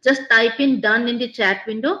done, just type in done in the chat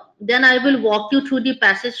window. Then I will walk you through the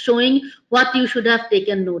passage showing what you should have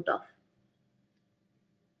taken note of.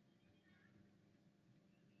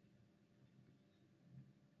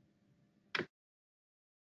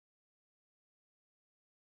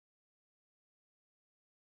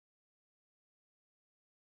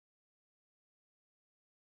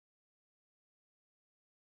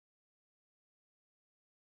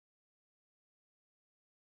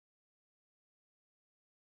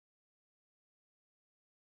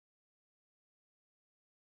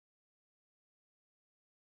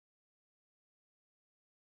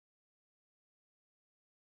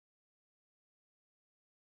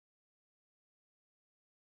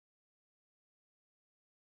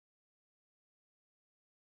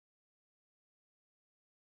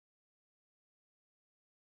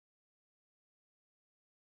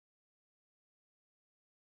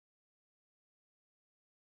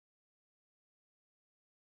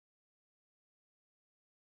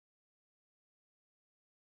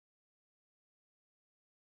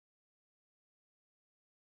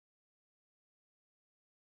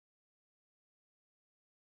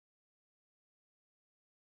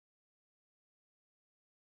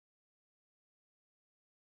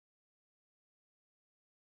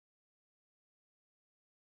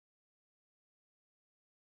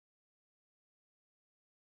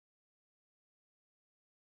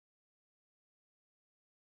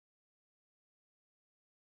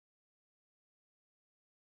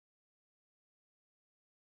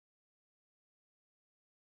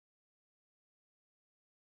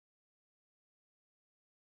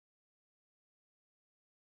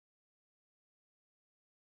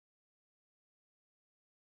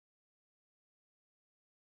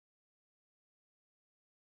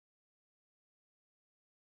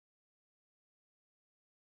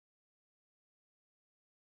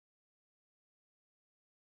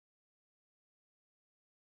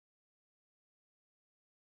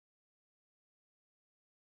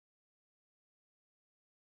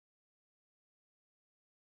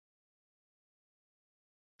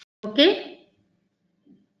 Okay.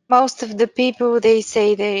 Most of the people, they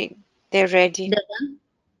say they're ready. They're done.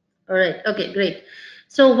 All right. Okay, great.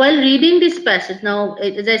 So while reading this passage, now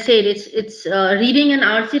as I said, it's reading an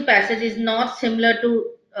RC passage is not similar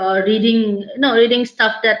to reading no reading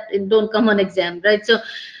stuff that it don't come on exam, right? So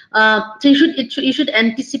so you should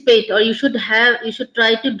anticipate, or you should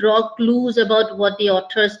try to draw clues about what the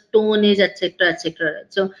author's tone is, etc., etc.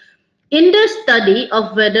 Right? So in the study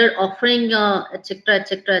of whether offering etc.,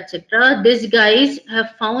 etc., etc., these guys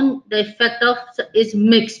have found the effect of is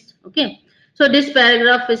mixed. Okay, so this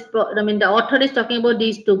paragraph is I mean the author is talking about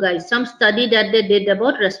these two guys, some study that they did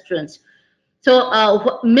about restaurants.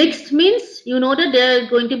 So mixed means you know that there are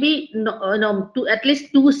going to be two, at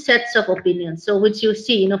least two sets of opinions, so which you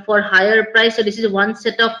see for higher price. So this is one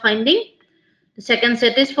set of finding, the second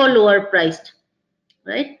set is for lower priced,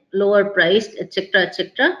 right? Lower priced, etc.,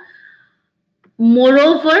 etc.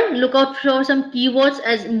 Moreover, look out for some keywords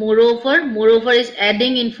as moreover. Moreover is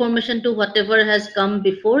adding information to whatever has come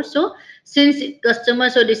before. So since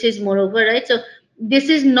customer, so this is moreover, right? So this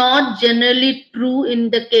is not generally true in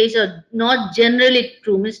the case of, not generally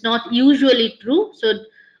true means not usually true. So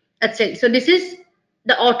that's it. So this is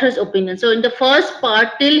the author's opinion. So in the first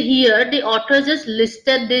part till here, the author just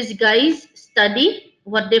listed this guy's study,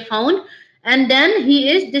 what they found, and then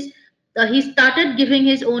he started giving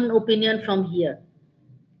his own opinion from here.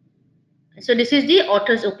 So this is the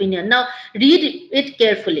author's opinion. Now read it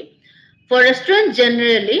carefully. For restaurants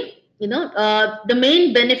generally, the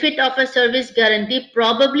main benefit of a service guarantee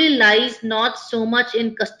probably lies not so much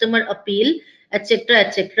in customer appeal, etc.,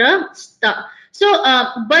 etc. So,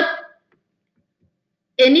 but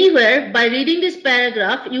anywhere by reading this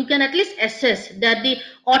paragraph you can at least assess that the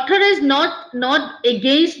author is not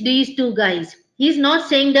against these two guys. He's not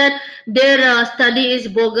saying that their study is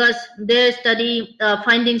bogus, their study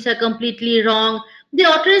findings are completely wrong. The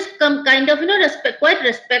author is kind of quite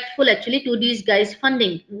respectful actually to these guys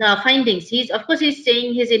funding findings. He's of course he's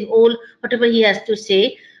saying his in all whatever he has to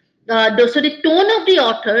say. So the tone of the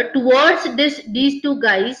author towards these two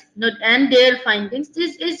guys, and their findings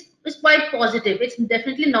is quite positive. It's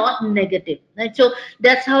definitely not negative, right? So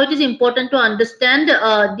that's how it is important to understand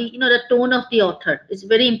the tone of the author. It's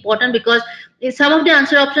very important because in some of the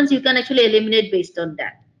answer options you can actually eliminate based on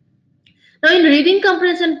that. Now, in reading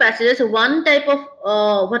comprehension passages, one type of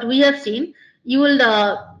what we have seen, you will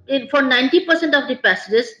for 90% of the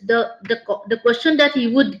passages, the question that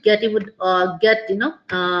you would get,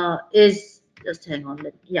 is just hang on,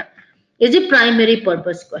 yeah, is a primary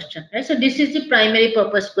purpose question, right? So this is the primary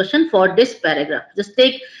purpose question for this paragraph. Just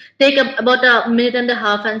take about a minute and a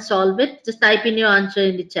half and solve it. Just type in your answer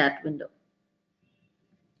in the chat window.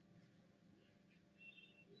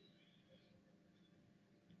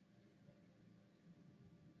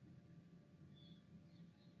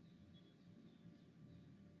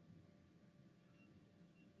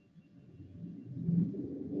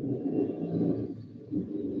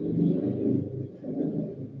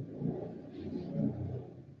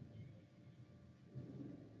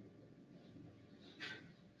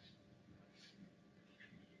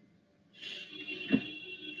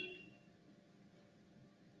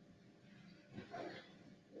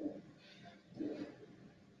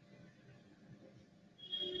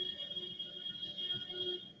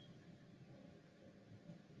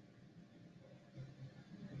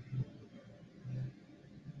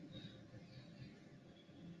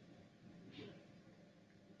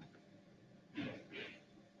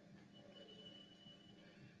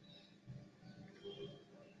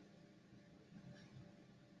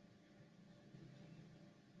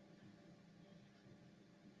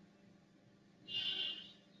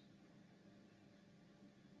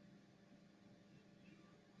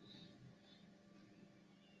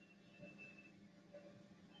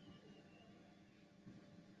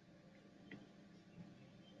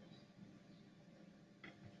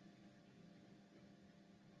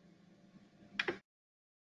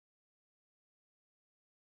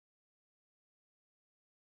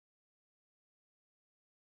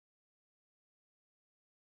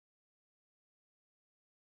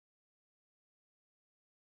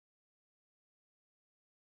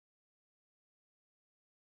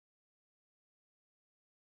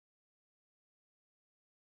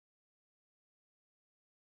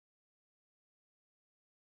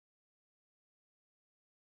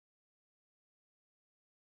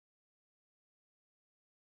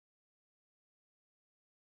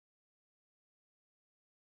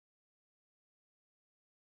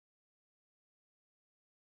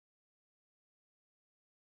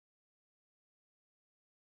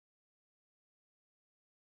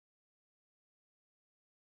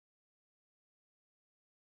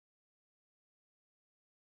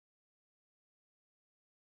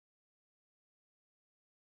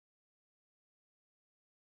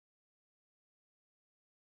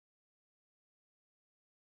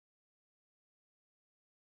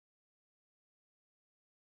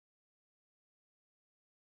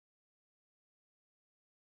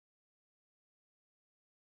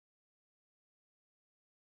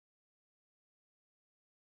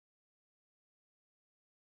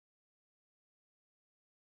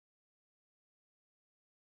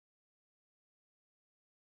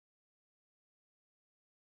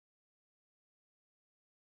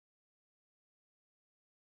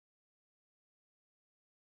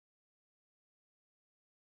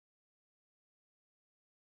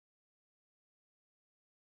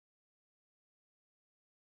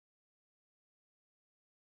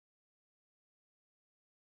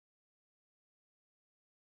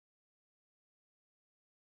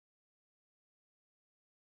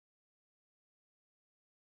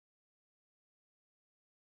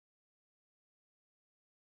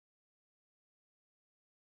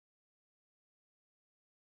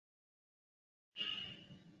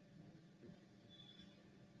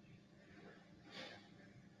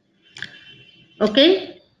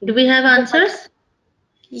 Okay, do we have The ma- answers?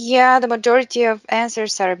 yeah, the majority of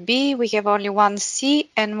answers are B. We have only one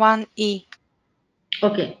C and one E.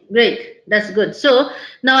 Okay, great. That's good. So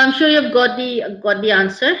now I'm sure you've got the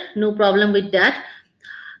answer. No problem with that.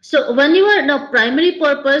 So when you are now primary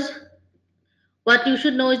purpose, what you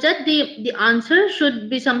should know is that the answer should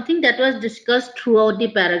be something that was discussed throughout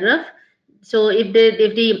the paragraph. So if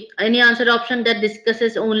the any answer option that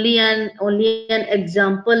discusses only an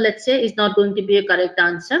example, let's say, is not going to be a correct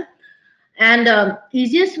answer. And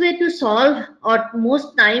easiest way to solve, or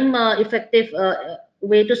most time effective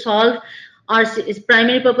way to solve our is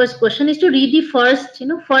primary purpose question, is to read the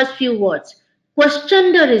first few words,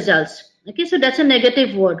 question the results. Okay, so that's a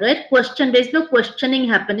negative word, right? Question, there's no questioning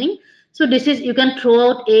happening. So this is, you can throw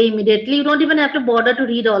out A immediately, you don't even have to bother to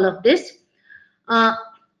read all of this. uh,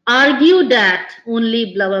 Argue that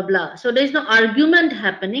only blah blah blah. So there is no argument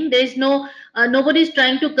happening. There is no nobody is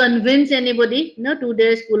trying to convince anybody, to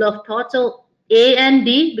their school of thought. So A and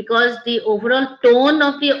D, because the overall tone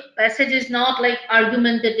of the passage is not like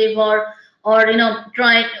argumentative, or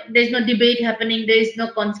trying. There is no debate happening. There is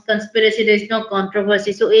no conspiracy. There is no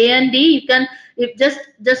controversy. So A and D, you can, if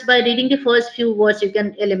just by reading the first few words, you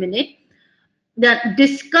can eliminate. Then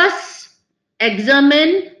discuss,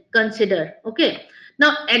 examine, consider. Okay,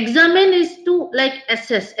 now examine is to like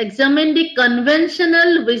assess, examine the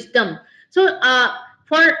conventional wisdom. So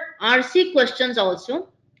for RC questions also,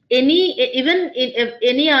 even if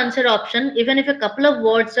any answer option, even if a couple of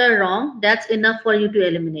words are wrong, that's enough for you to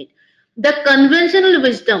eliminate the conventional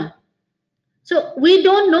wisdom. So we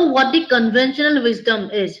don't know what the conventional wisdom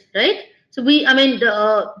is, right? So I mean,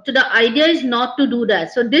 the idea is not to do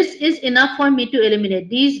that. So this is enough for me to eliminate.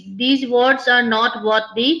 These words are not what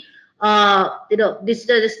the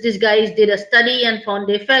this guys did a study and found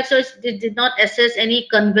the effect. So it did not assess any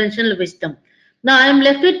conventional wisdom. Now I am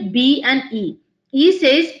left with B and E. E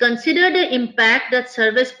says consider the impact that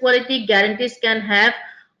service quality guarantees can have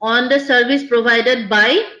on the service provided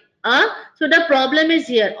by a. So the problem is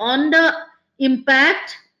here on the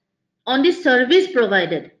impact on the service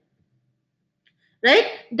provided, right?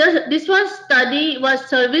 This one study was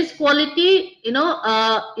service quality,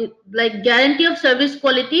 like guarantee of service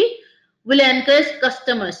quality will encourage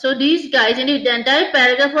customers. So these guys, and the entire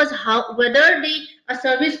paragraph was how whether the a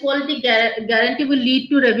service quality guarantee will lead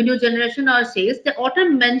to revenue generation or sales. The author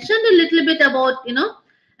mentioned a little bit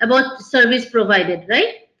about service provided,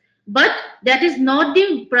 right? But that is not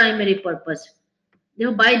the primary purpose.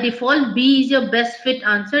 By default, B is your best fit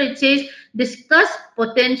answer. It says discuss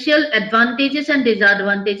potential advantages and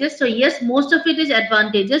disadvantages. So yes, most of it is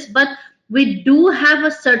advantages, but we do have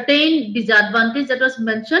a certain disadvantage that was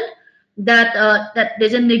mentioned, that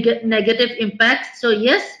there's a negative impact. So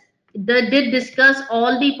yes, they did discuss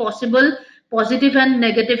all the possible positive and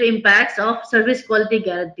negative impacts of service quality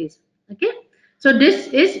guarantees. Okay, so this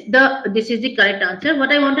is the correct answer.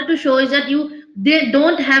 What I wanted to show is that they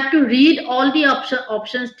don't have to read all the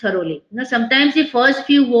options thoroughly. Sometimes the first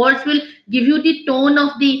few words will give you the tone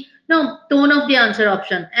of the no tone of the answer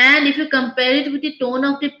option, and if you compare it with the tone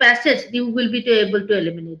of the passage, you will be able to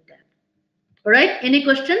eliminate that. All right. Any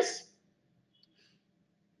questions?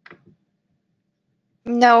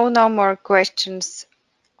 No, no more questions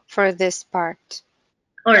for this part.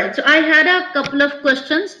 All right. So I had a couple of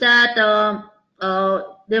questions that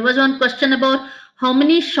there was one question about how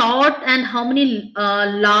many short and how many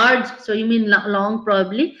large. So you mean long,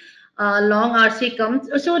 probably long RC comes.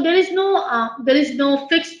 So there is no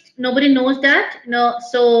fixed. Nobody knows that.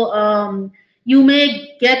 So you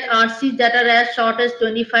may get RCs that are as short as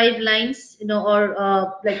 25 lines,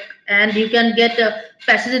 or and you can get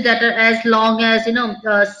passages that are as long as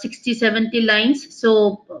 60, 70 lines.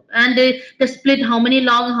 So and they split how many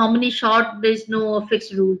long, how many short. There is no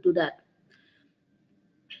fixed rule to that.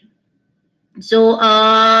 So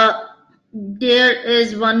there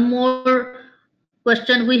is one more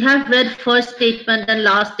question. We have read first statement and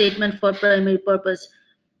last statement for primary purpose.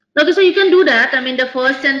 Okay, so you can do that. I mean, the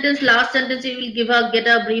first sentence, last sentence, you will get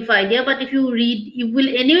a brief idea. But if you read, you will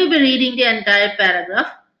anyway be reading the entire paragraph,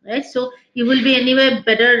 right? So you will be anyway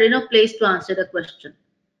better, placed to answer the question.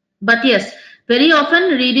 But yes, very often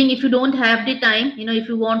reading, if you don't have the time, if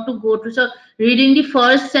you want to go to, so reading the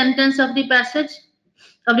first sentence of the passage,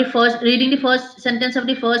 reading the first sentence of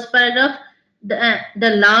the first paragraph, the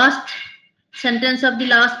last sentence of the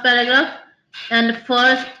last paragraph, and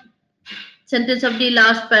first sentence of the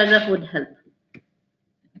last paragraph would help.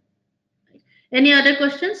 Any other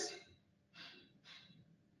questions?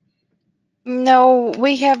 No,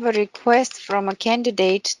 we have a request from a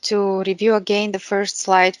candidate to review again the first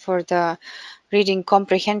slide for the reading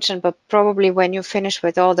comprehension, but probably when you finish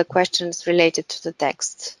with all the questions related to the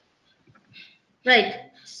text. Right.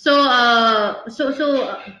 So,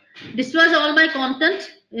 this was all my content.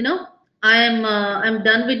 I'm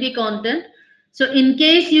done with the content. So, in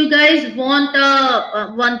case you guys want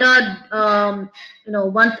a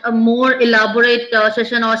more elaborate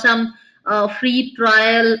session or some free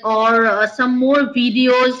trial or some more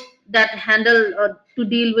videos that handle to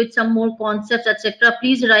deal with some more concepts, etc.,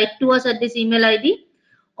 please write to us at this email ID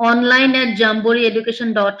online at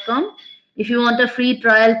jamboreeeducation.com. If you want a free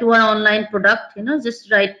trial to our online product, just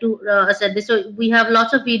write to us at this. So we have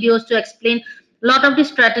lots of videos to explain a lot of the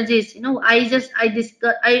strategies. I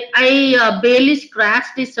barely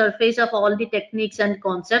scratched the surface of all the techniques and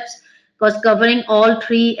concepts, because covering all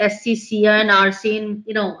three SC, CR, and RC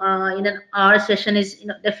in an hour session is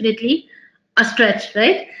definitely a stretch,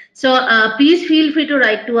 right? So please feel free to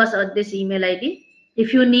write to us at this email ID.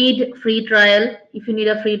 If you need free trial, if you need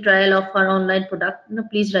a free trial of our online product,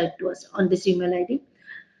 please write to us on this email ID.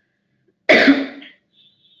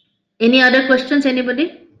 Any other questions,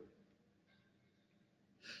 anybody?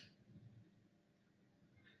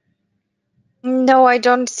 No, I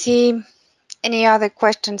don't see any other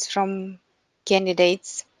questions from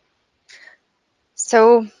candidates.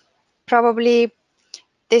 So probably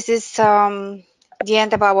this is the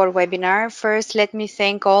end of our webinar. First, let me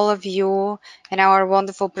thank all of you and our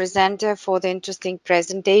wonderful presenter for the interesting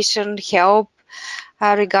presentation, help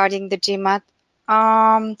regarding the GMAT.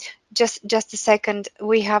 Just a second,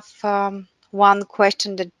 we have one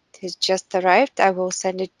question that has just arrived. I will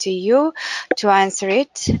send it to you to answer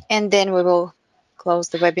it, and then we will close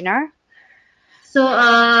the webinar. So,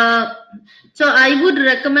 I would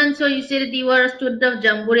recommend. So, you said that you are a student of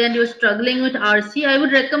Jamboree and you're struggling with RC. I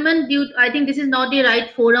would recommend you. I think this is not the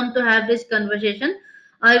right forum to have this conversation.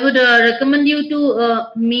 I would recommend you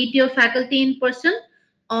to meet your faculty in person,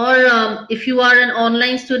 or if you are an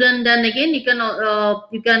online student, then again you can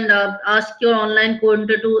ask your online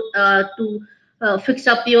coordinator to fix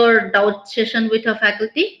up your doubt session with a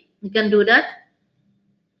faculty. You can do that.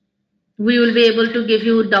 We will be able to give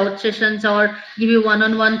you doubt sessions or give you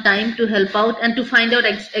one-on-one time to help out and to find out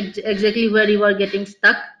exactly where you are getting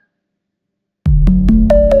stuck.